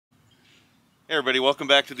Hey everybody, welcome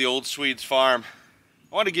back to the Old Swedes farm.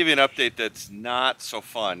 I want to give you an update that's not so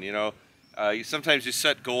fun. Sometimes you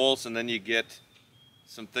set goals and then you get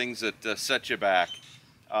some things that set you back.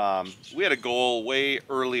 We had a goal way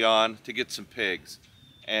early on to get some pigs,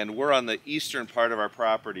 and we're on the eastern part of our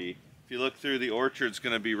property. If you look through, the orchard's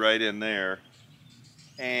going to be right in there,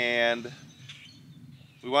 and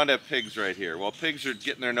we want to have pigs right here. Well, pigs are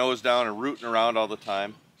getting their nose down and rooting around all the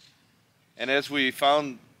time, and as we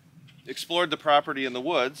explored the property in the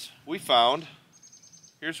woods, we found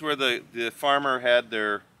here's where the farmer had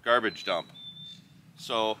their garbage dump.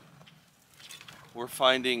 So we're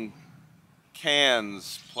finding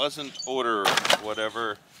cans, pleasant odor,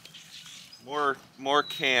 whatever, more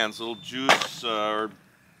cans, little juice or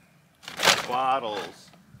bottles.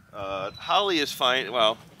 Holly is fine.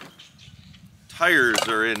 Well, tires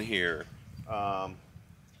are in here.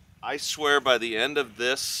 I swear by the end of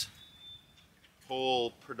this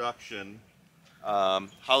whole production,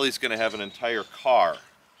 Holly's going to have an entire car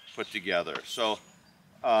put together. So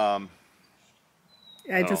I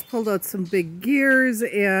just pulled out some big gears,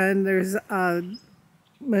 and there's a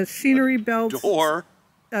machinery belt,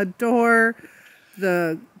 a door,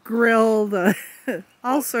 the grill,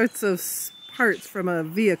 all sorts of parts from a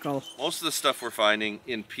vehicle. Most of the stuff we're finding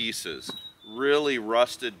in pieces, really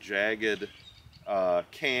rusted, jagged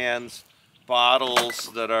cans,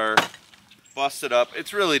 bottles that are busted up.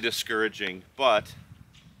 It's really discouraging, but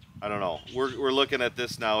I don't know. We're looking at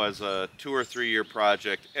this now as a 2 or 3 year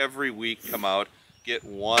project. Every week come out, get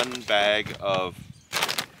one bag of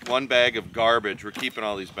garbage. We're keeping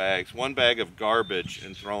all these bags. One bag of garbage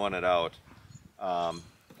and throwing it out.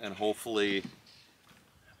 And hopefully,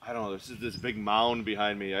 I don't know, this is this big mound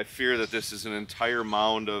behind me. I fear that this is an entire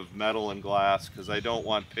mound of metal and glass, because I don't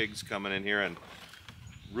want pigs coming in here and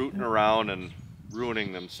rooting around and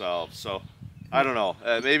ruining themselves. So I don't know,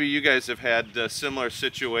 maybe you guys have had similar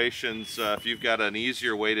situations. If you've got an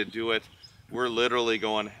easier way to do it, we're literally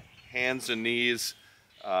going hands and knees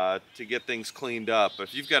to get things cleaned up.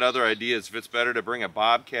 If you've got other ideas, if it's better to bring a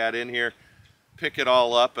bobcat in here, pick it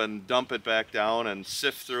all up and dump it back down and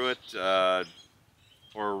sift through it,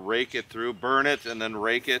 or rake it through, burn it and then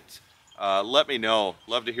rake it, let me know.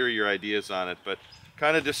 Love to hear your ideas on it, but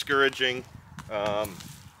kind of discouraging.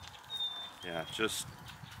 Yeah, just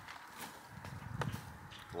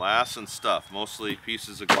glass and stuff, mostly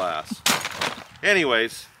pieces of glass.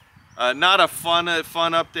 Anyways, not a fun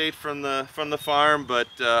update from the farm, but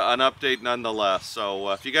an update nonetheless. So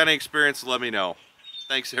if you got any experience, let me know.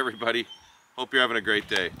 Thanks everybody. Hope you're having a great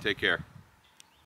day. Take care.